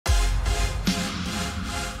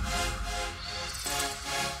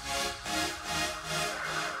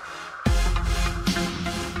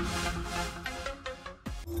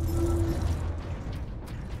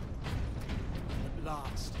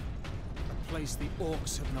place the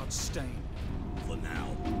orcs have not stained. For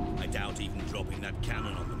now. I doubt even dropping that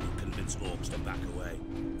cannon on them will convince orcs to back away.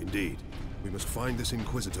 Indeed. We must find this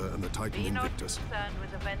Inquisitor and the Titan Invictus. Be not concerned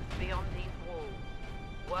with events beyond these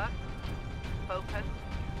walls. Work, focus,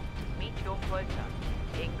 meet your quota.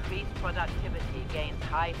 Increased productivity gains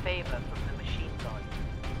high favor from the machine god.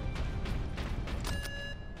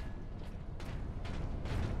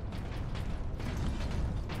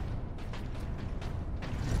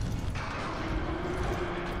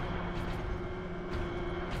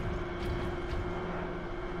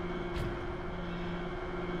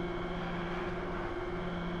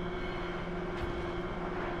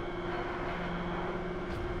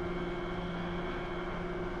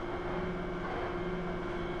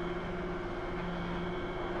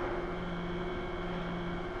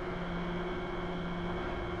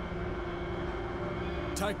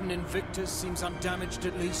 Titan Invictus seems undamaged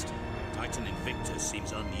at least. Titan Invictus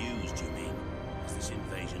seems unused, you mean? Is this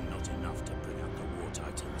invasion not enough to bring out the War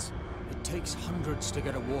Titans? It takes hundreds to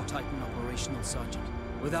get a War Titan operational, Sergeant.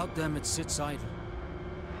 Without them, it sits idle.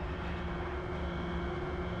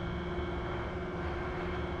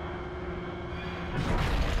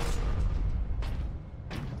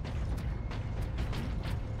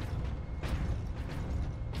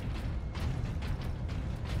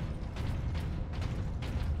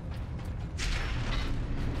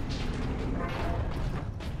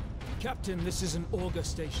 Captain, this is an auger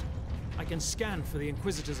station. I can scan for the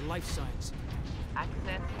Inquisitor's life signs.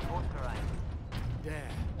 Access authorized. There.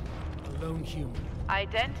 A lone human.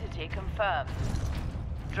 Identity confirmed.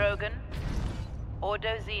 Drogon.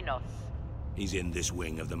 Ordo Xenos. He's in this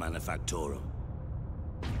wing of the Manufactorum.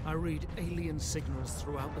 I read alien signals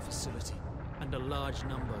throughout the facility, and a large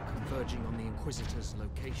number converging on the Inquisitor's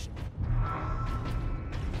location.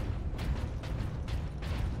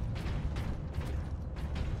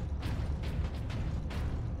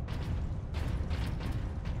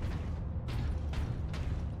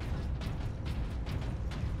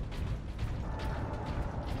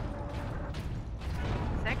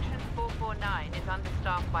 Section 449 is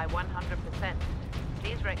understaffed by 100%.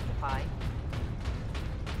 Please rectify.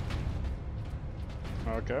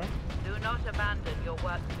 Okay. Do not abandon your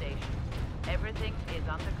workstation. Everything is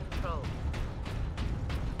under control.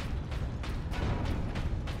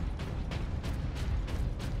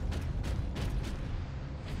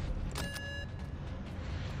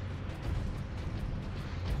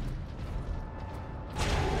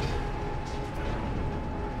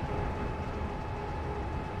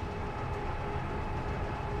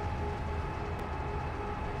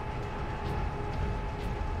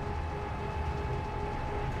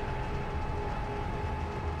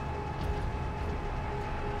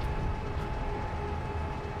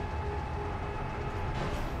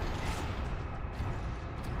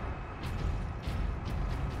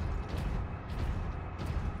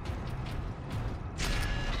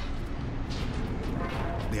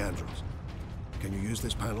 Leandros, can you use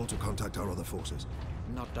this panel to contact our other forces?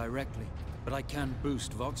 Not directly, but I can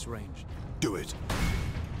boost Vox range. Do it.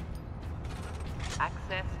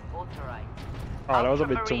 Access authorized. Oh, that was a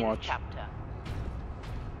bit too Ultramarines much. Chapter.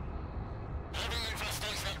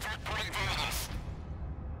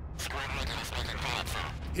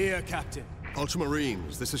 Here, Captain.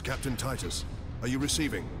 Ultramarines, this is Captain Titus. Are you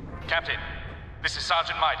receiving? Captain, this is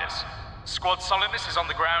Sergeant Midas. Squad Solidus is on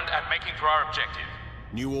the ground and making for our objective.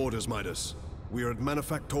 New orders, Midas. We are at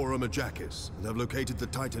Manufactorum Ajakis and have located the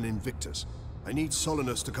Titan Invictus. I need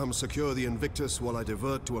Solinus to come secure the Invictus while I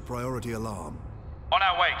divert to a priority alarm. On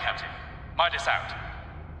our way, Captain. Midas out.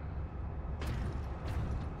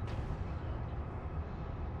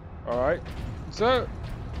 Alright. So,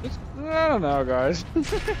 I don't know, guys.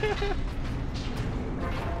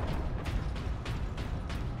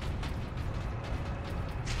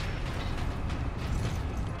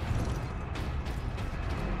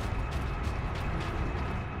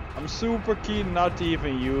 I'm super keen not to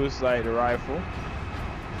even use like the rifle.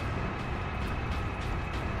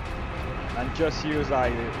 And just use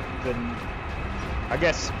like the, I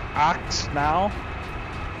guess, axe now.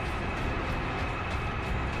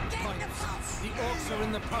 The orcs are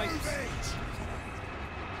in the pipes.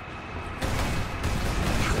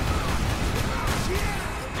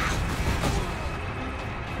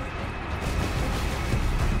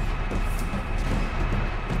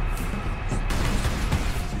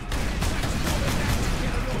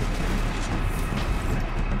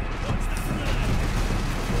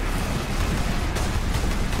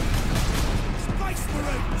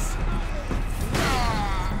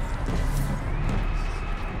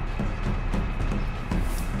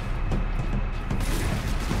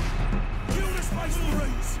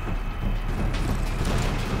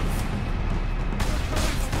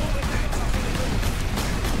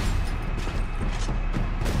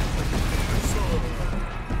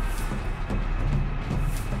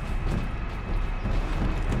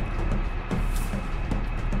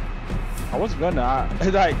 I was gonna like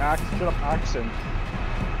should have asked him.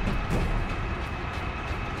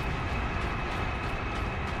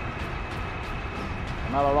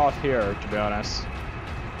 Not a lot here, to be honest.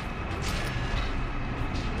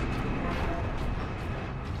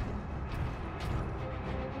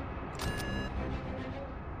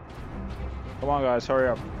 Come on, guys, hurry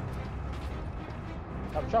up.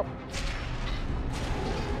 Chop, chop.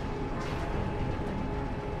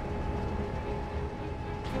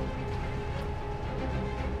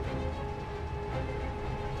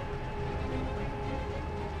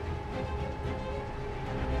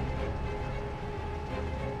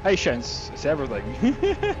 Patience is everything.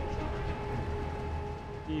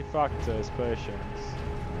 Key factor is patience.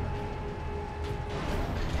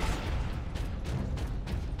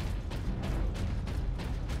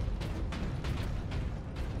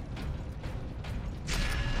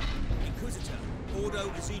 Inquisitor, Ordo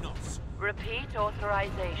Xenos. Repeat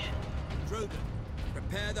authorization. Drogon,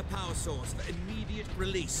 prepare the power source for immediate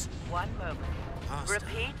release. 1 moment. Master,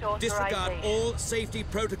 Repeat authorization. disregard all safety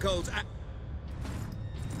protocols and...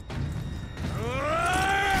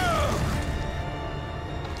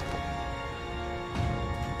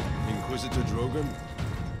 Inquisitor Drogon?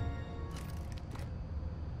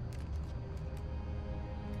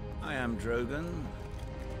 I am Drogon.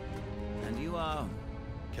 And you are...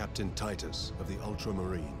 Captain Titus of the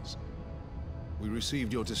Ultramarines. We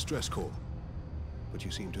received your distress call, but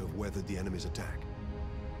you seem to have weathered the enemy's attack.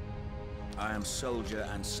 I am soldier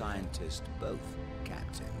and scientist, both,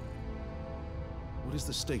 Captain. What is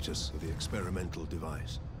the status of the experimental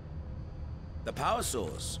device? The power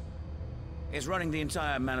source is running the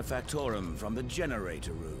entire manufactorum from the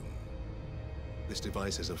generator room. This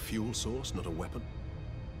device is a fuel source, not a weapon?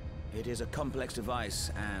 It is a complex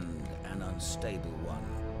device and an unstable one.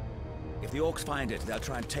 If the orcs find it, they'll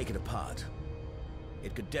try and take it apart.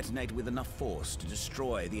 It could detonate with enough force to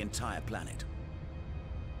destroy the entire planet.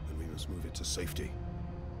 Then we must move it to safety.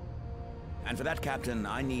 And for that, Captain,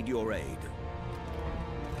 I need your aid.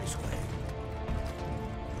 This way.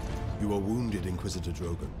 You are wounded, Inquisitor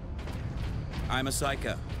Drogon. I'm a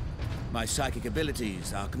psyker. My psychic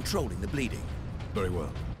abilities are controlling the bleeding. Very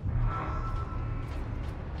well.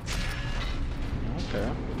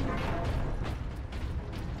 Okay.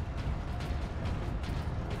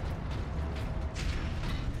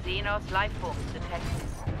 Xenos life forms detected.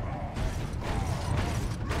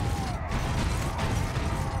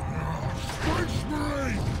 Space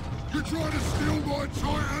Marine! You trying to steal my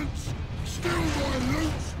Titans? Steal my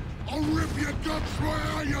loot? I'll rip your guts right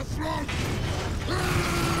out your throat!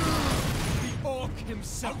 The orc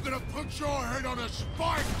himself! I'm gonna put your head on a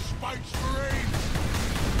spike, Space Marine!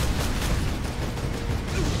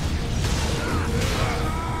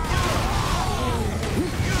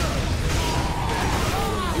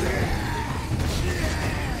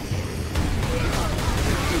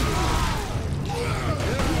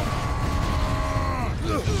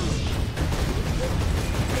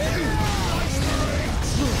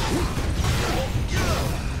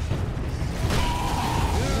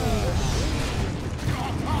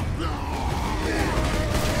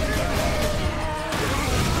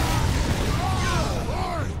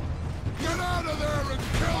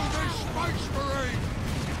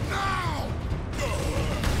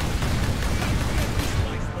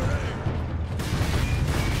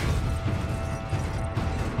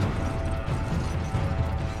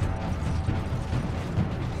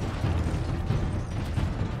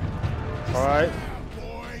 All right.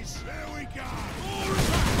 Boys, there we go!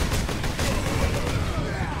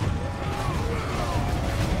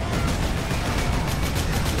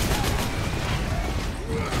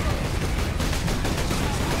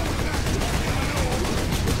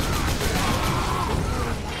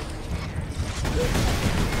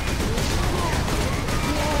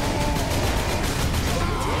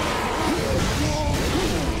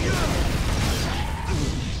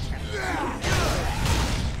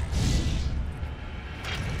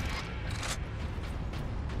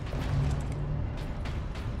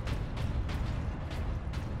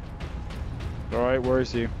 Alright, where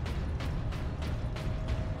is he?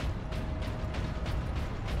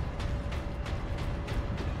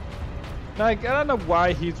 Like, I don't know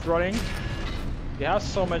why he's running. He has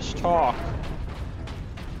so much talk.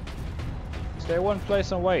 Stay one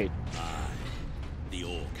place and wait. The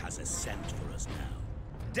orc has a scent for us now.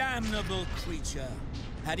 Damnable creature!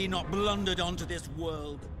 Had he not blundered onto this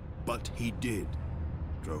world? But he did,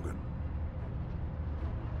 Drogon.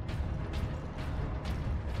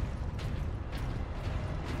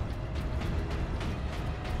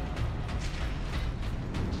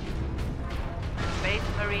 Space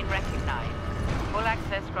Marine recognized. Full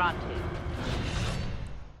Access granted.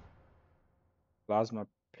 Plasma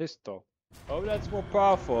pistol. Oh, that's more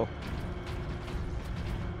powerful.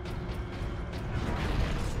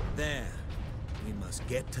 There. We must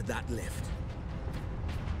get to that lift.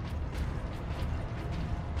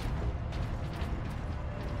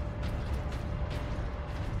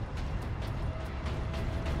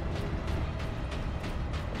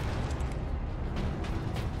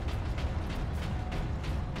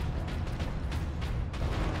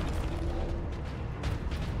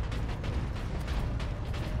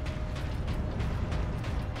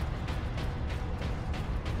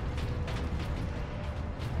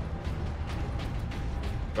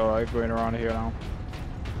 Alright, going around here now.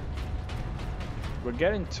 We're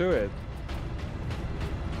getting to it.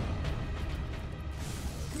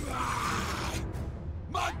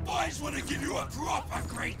 My boys want to give you a proper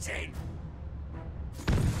greeting!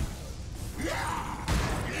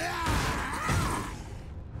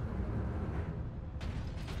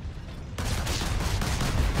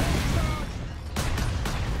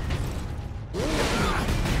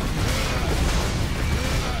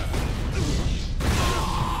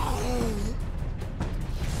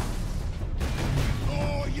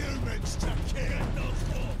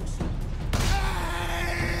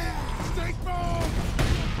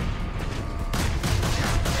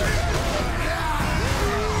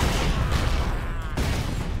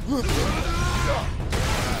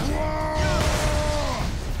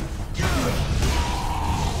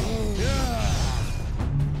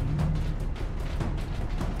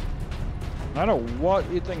 I don't know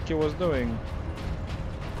what you think he was doing.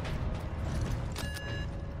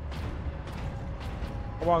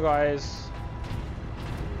 Come on, guys.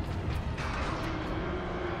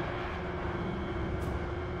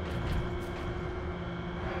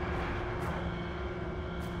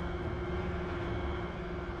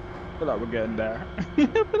 I feel like we're getting there. I feel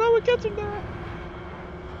like we're getting there.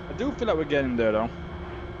 I do feel like we're getting there, though.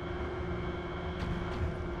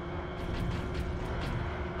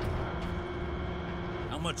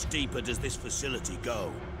 How much deeper does this facility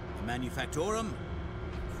go? The Manufactorum?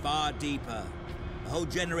 Far deeper. The whole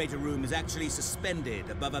generator room is actually suspended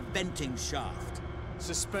above a venting shaft.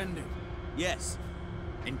 Suspended? Yes.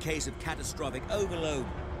 In case of catastrophic overload,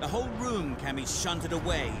 the whole room can be shunted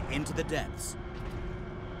away into the depths.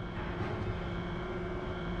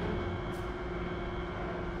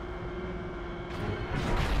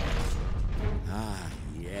 Ah,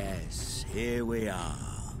 yes. Here we are.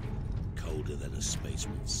 Colder than a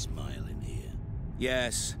spaceman's smile in here.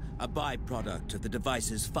 Yes, a byproduct of the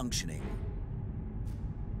device's functioning.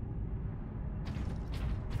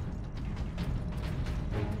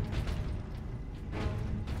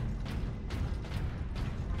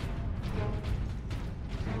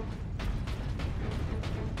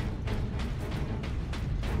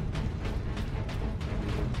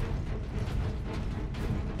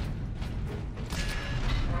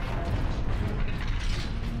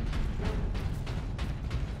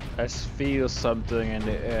 I feel something in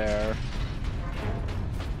the air.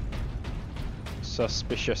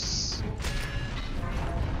 Suspicious.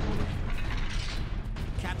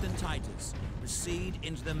 Captain Titus, proceed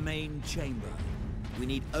into the main chamber. We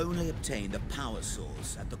need only obtain the power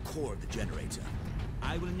source at the core of the generator.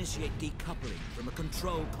 I will initiate decoupling from a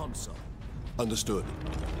control console. Understood.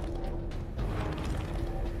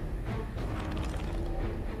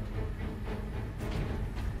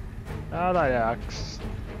 Ajax.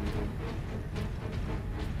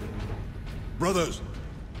 Brothers,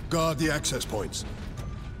 guard the access points.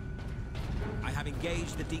 I have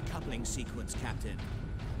engaged the decoupling sequence, Captain.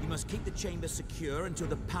 You must keep the chamber secure until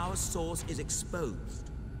the power source is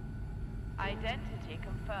exposed. Identity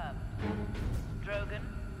confirmed. Drogon.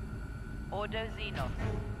 Ordo Xenos.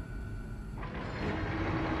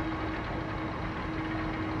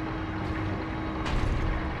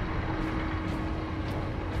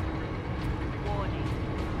 Warning.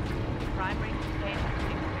 Primary containment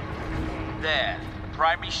experiment. There. The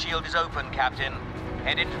primary shield is open, Captain.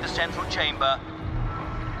 Head into the central chamber.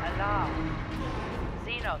 Alarm.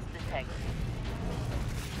 Xenos detected.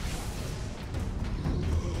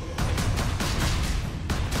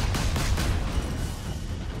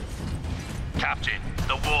 Captain,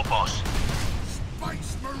 the war boss.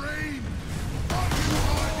 Space Marine! What are you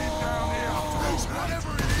hiding down here?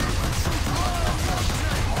 Whatever it is,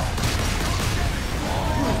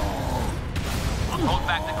 Hold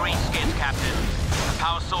back the greenskins, Captain. The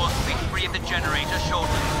power source will be free of the generator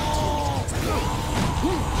shortly.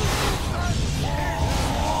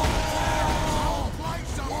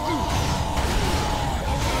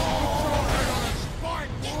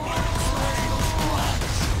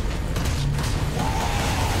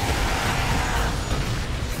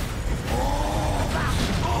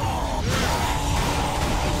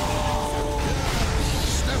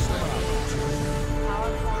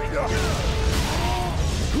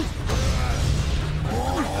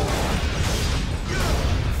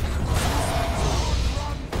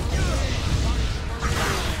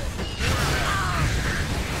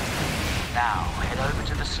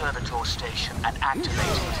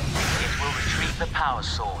 activated, it will retrieve the power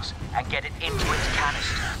source and get it into its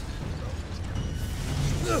canister.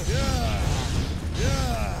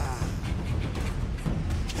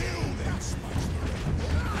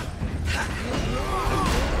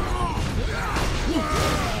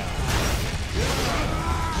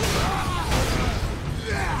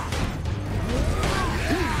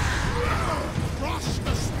 Rush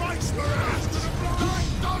the Space Marines to the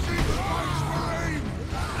blind dozen Space Marine!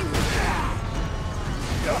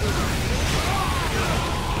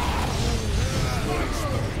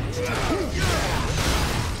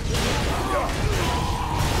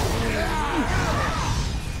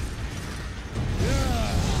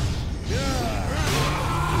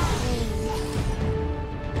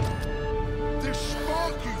 This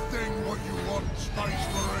sparky thing what you want, Space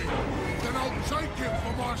Marine? Then I'll take it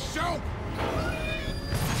for myself!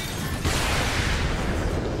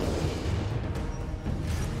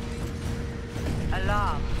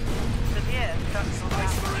 Alarm. Severe structural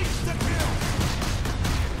damage.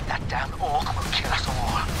 That damn orc will kill us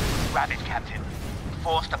all. Grab it, Captain.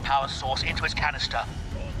 Force the power source into its canister.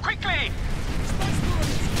 Quickly!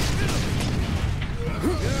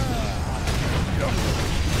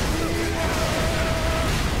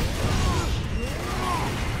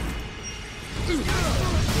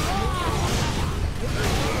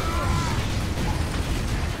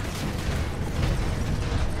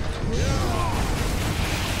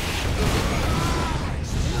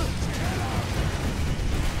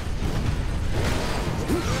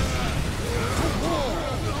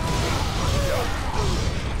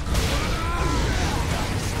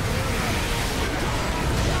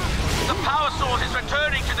 The power source is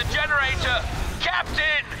returning to the generator!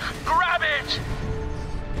 Captain! Grab it!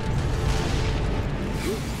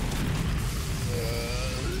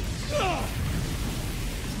 The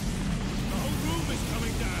whole room is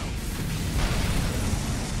coming down!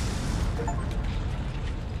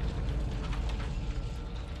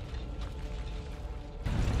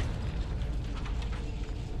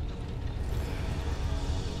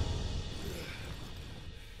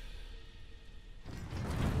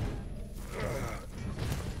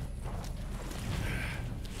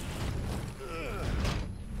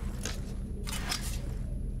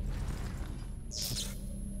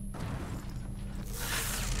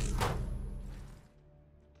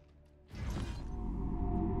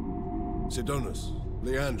 Sidonus,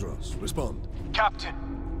 Leandros, respond. Captain,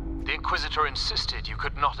 the Inquisitor insisted you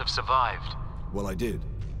could not have survived. Well, I did,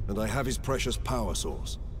 and I have his precious power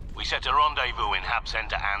source. We set a rendezvous in Hab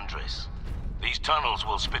Center Andris. These tunnels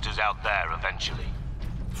will spit us out there eventually.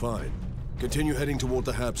 Fine. Continue heading toward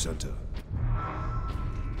the Hab Center.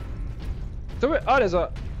 So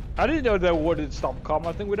I didn't know they wouldn't stop coming.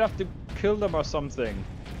 I think we'd have to kill them or something.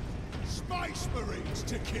 Space Marines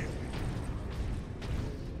to kill!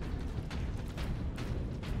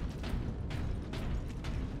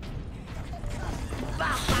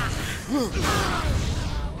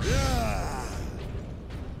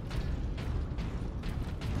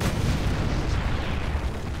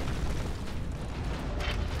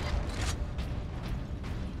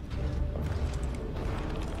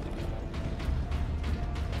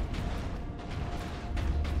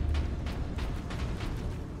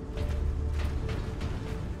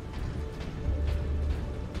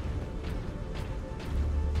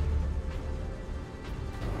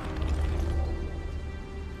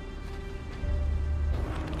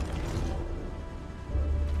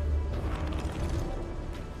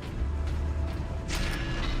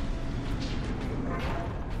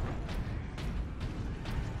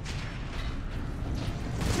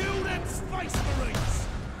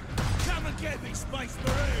 Space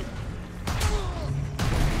Marine!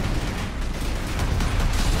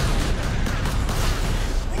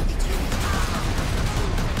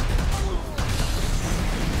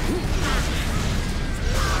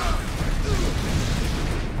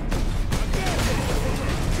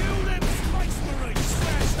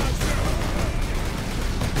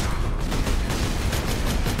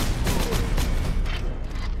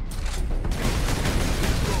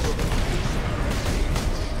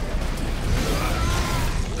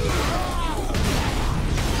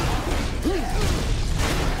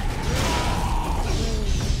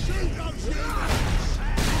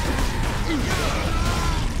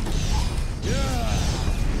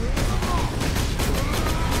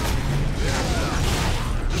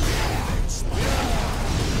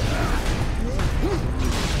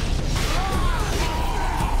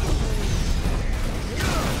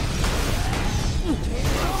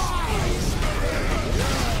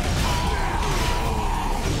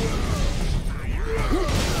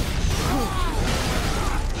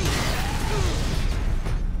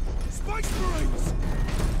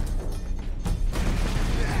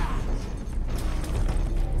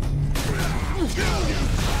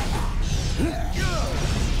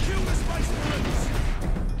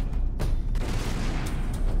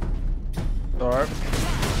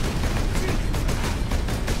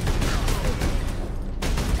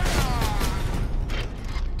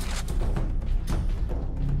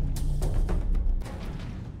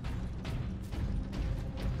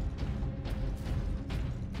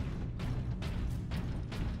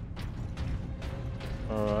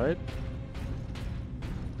 Alright.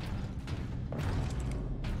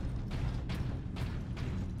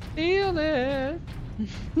 Feel it!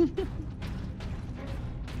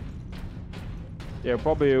 Yeah,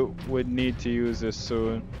 probably would need to use this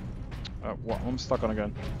soon. What? I'm stuck on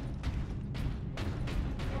again.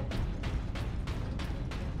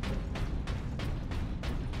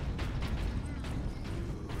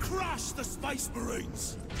 Crush the Space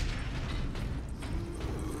Marines!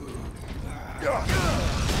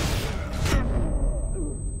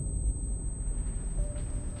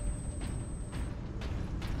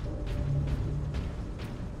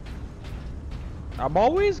 I'm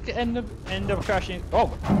always end up crashing.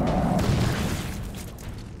 Oh,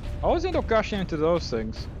 I always end up crashing into those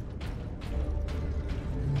things.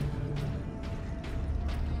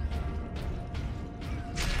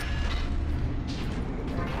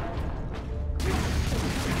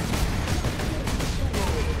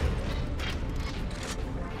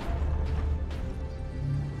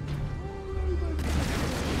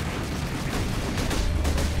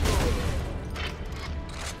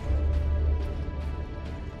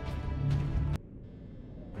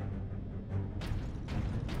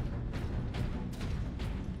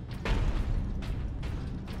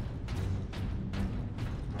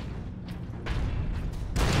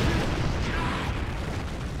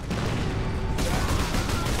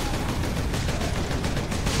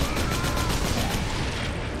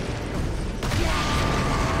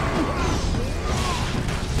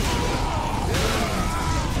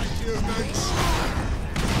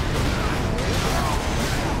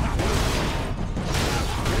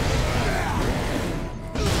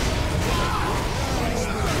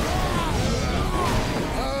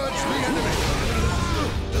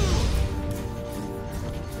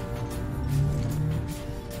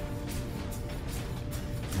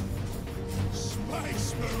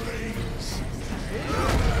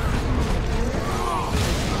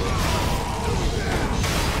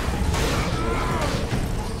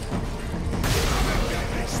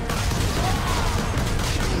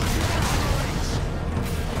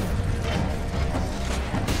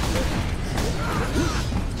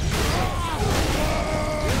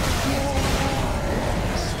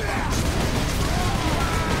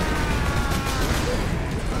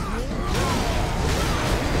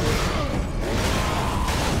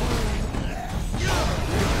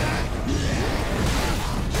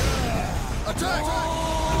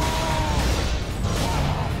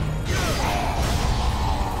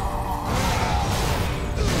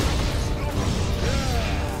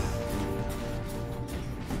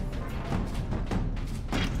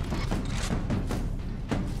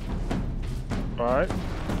 Alright.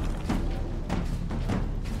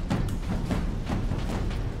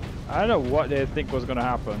 I don't know what they think was gonna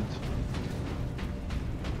happen.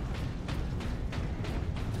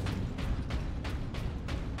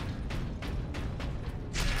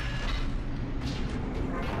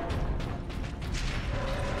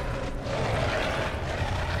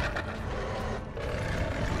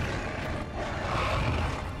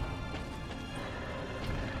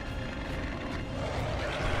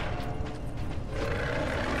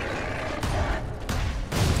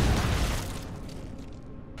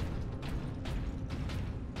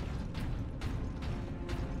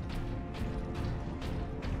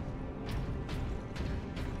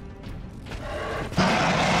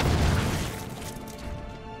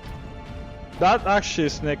 That actually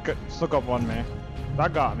snuck up on me.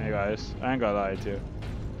 That got me, guys. I ain't gonna lie to you.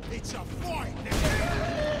 It's a fight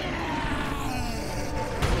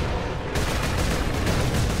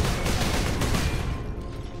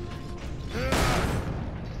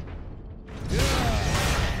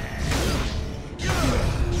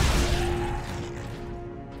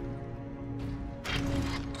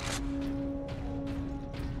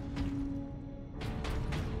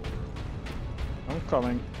I'm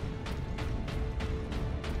coming.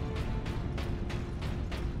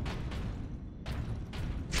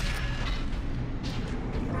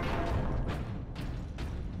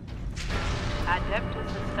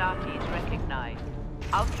 Adeptus Astartes recognized.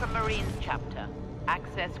 Ultramarines chapter.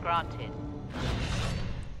 Access granted.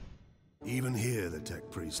 Even here, the tech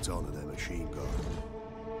priests honor their machine god.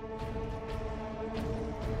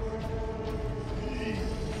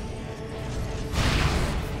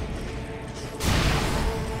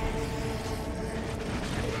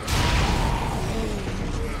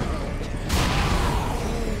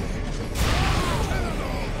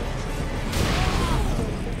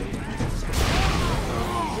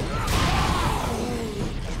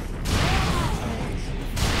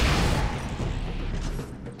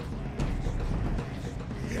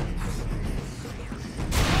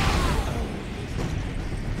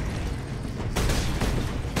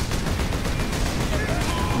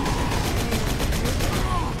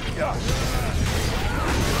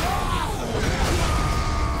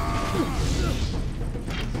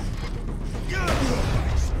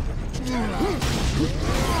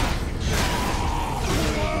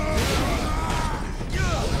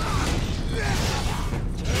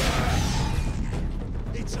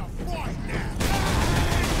 It's a fight now.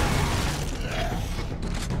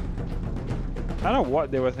 I don't know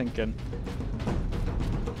what they were thinking.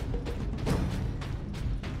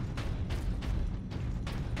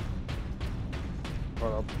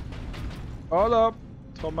 Hold up. Hold up.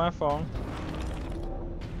 It's on my phone.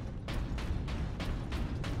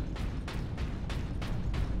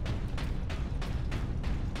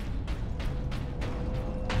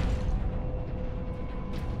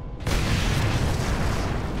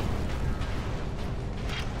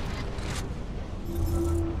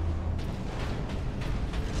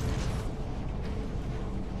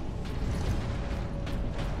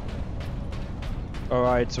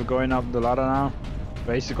 Alright, so going up the ladder now.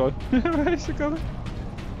 Basically. Basically.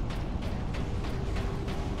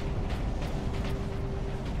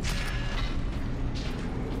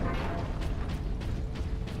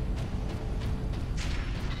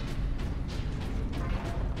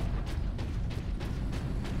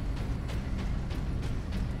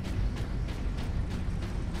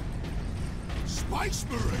 Space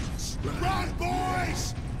Marines! Run,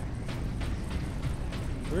 boys!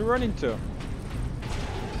 Where are we running to?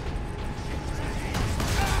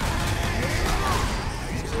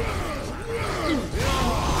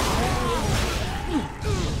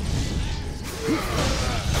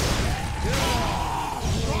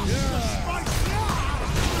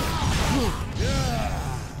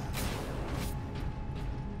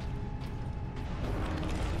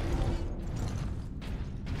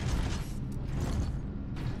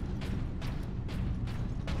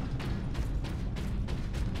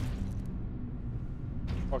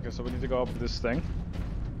 Okay, so we need to go up this thing.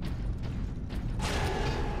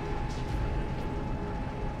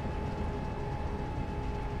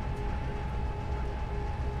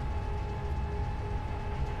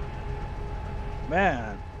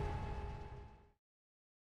 Man.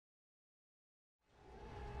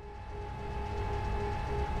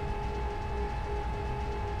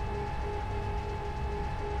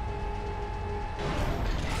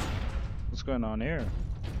 What's going on here?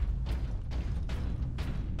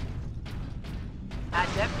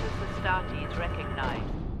 Adeptus Astartes recognized.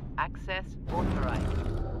 Access authorized.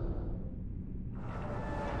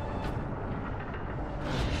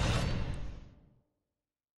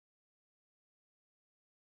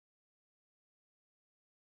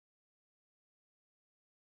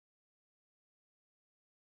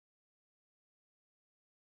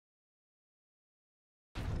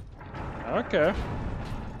 Okay.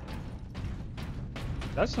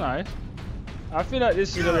 That's nice. I feel like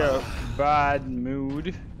this is gonna be a bad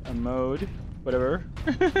mood. A mode. Whatever.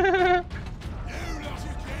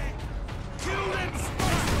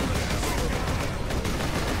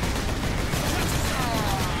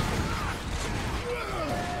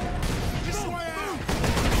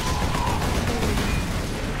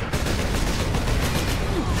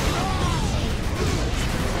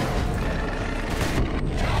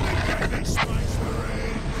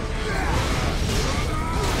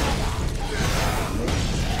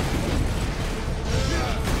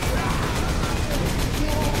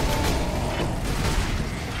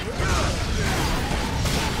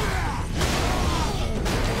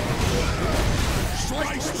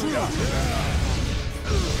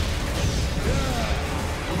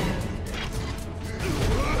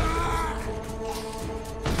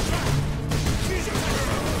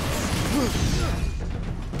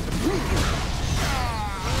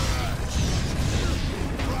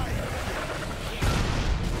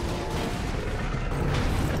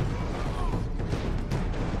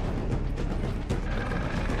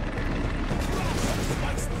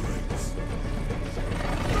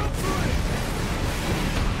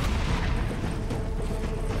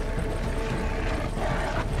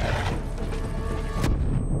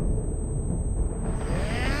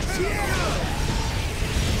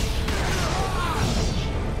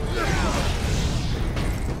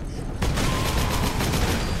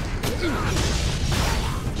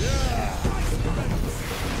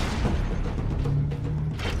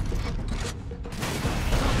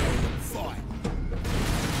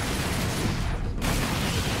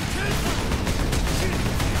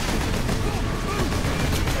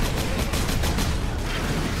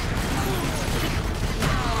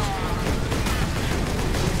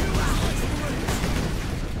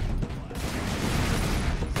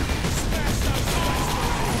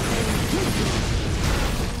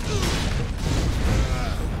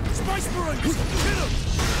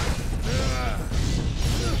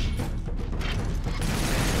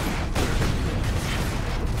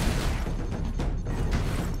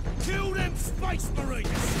 Space Marines!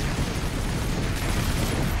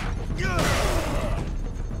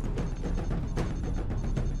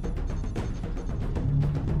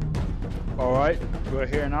 Alright, we're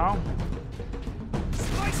here now.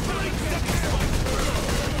 Space Marines!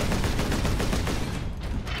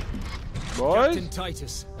 Boys? Captain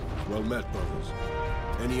Titus. Well met, brothers.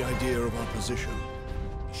 Any idea of our position?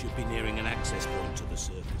 You should be nearing an access point to the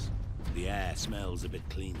surface. The air smells a bit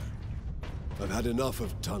cleaner. I've had enough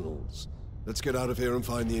of tunnels. Let's get out of here and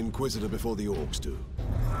find the Inquisitor before the orcs do.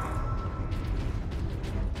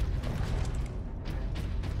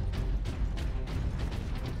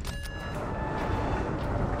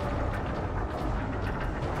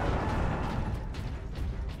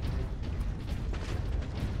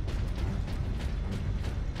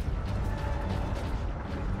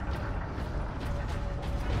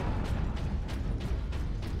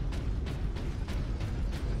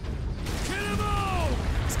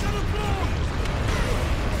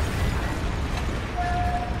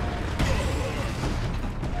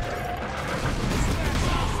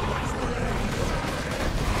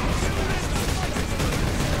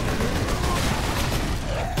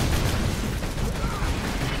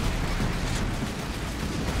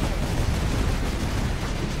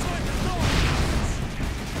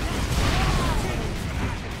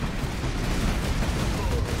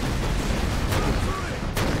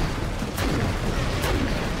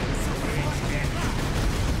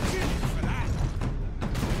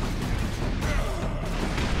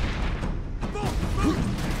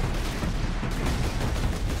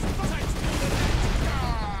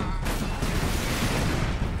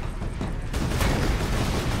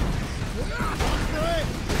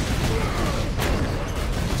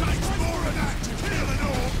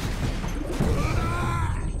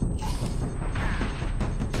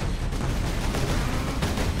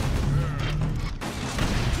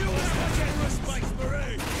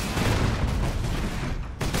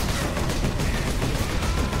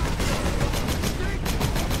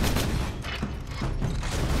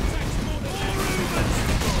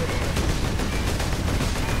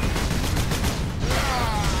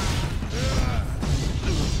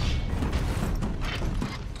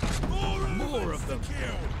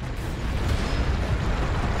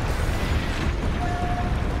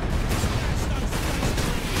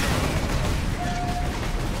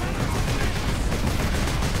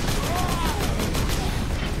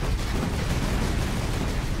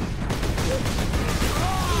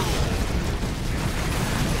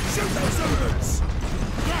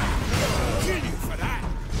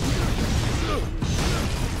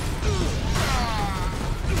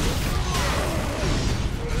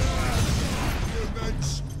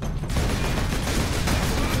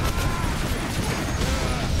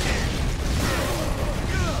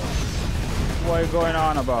 What are you going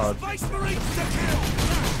on about? Space Marines to kill!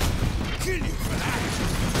 Kill you for that!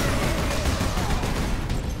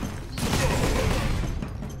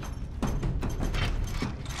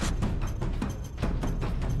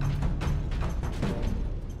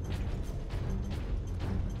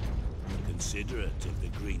 Considerate of the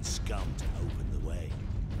green scum to open the way.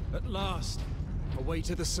 At last, a way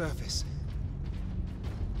to the surface.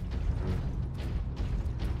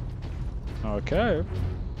 Okay.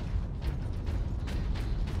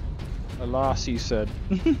 Alas, he said.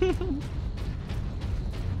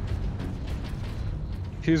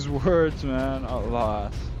 His words, man.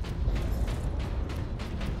 Alas.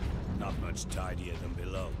 Not much tidier than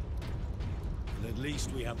below. But at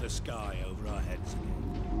least we have the sky over our heads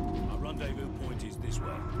again. Our rendezvous point is this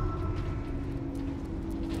way.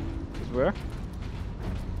 Is where?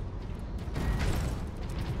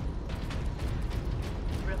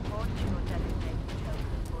 Report your designated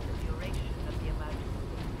token for the duration of the emergency.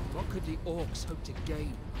 What could the orcs hope to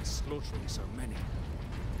gain by slaughtering so many?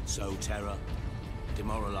 Sow terror,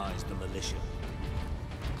 demoralize the militia.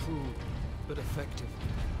 Cruel, but effective.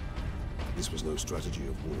 This was no strategy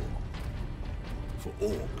of war. For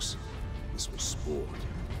orcs, this was sport.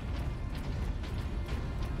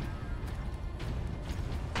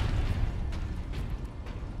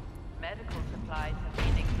 Medical supplies have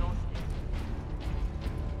been exhausted.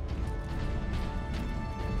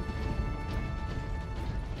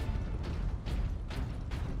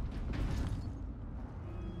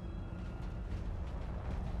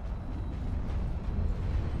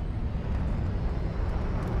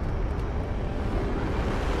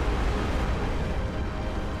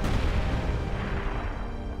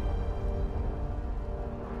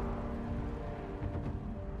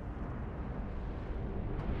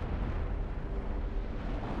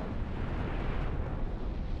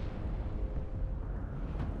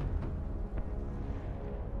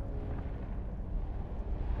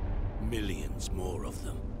 millions more of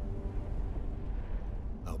them.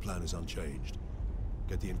 Our plan is unchanged.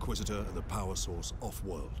 Get the Inquisitor and the power source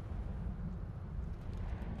off-world.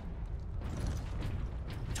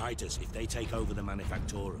 Titus, if they take over the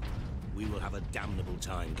Manufactorum, we will have a damnable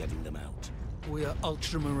time getting them out. We are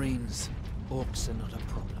Ultramarines. Orcs are not a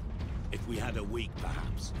problem. If we had a week,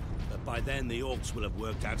 perhaps. But by then, the Orcs will have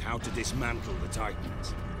worked out how to dismantle the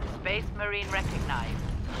Titans. Space Marine recognized.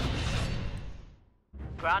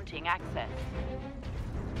 Granting access.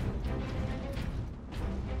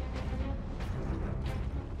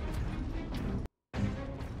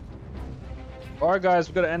 Alright guys,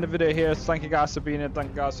 we're gonna end the video here. Thank you guys for being here. Thank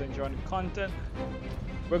you guys for enjoying the content.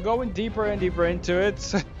 We're going deeper and deeper into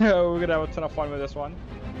it. We're gonna have a ton of fun with this one.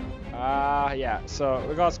 Yeah, so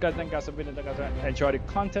regardless guys, thank you guys for being here. Thank you guys for enjoying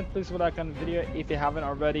the content. Please leave a like on the video if you haven't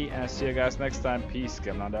already, and I'll see you guys next time. Peace.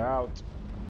 Commander out.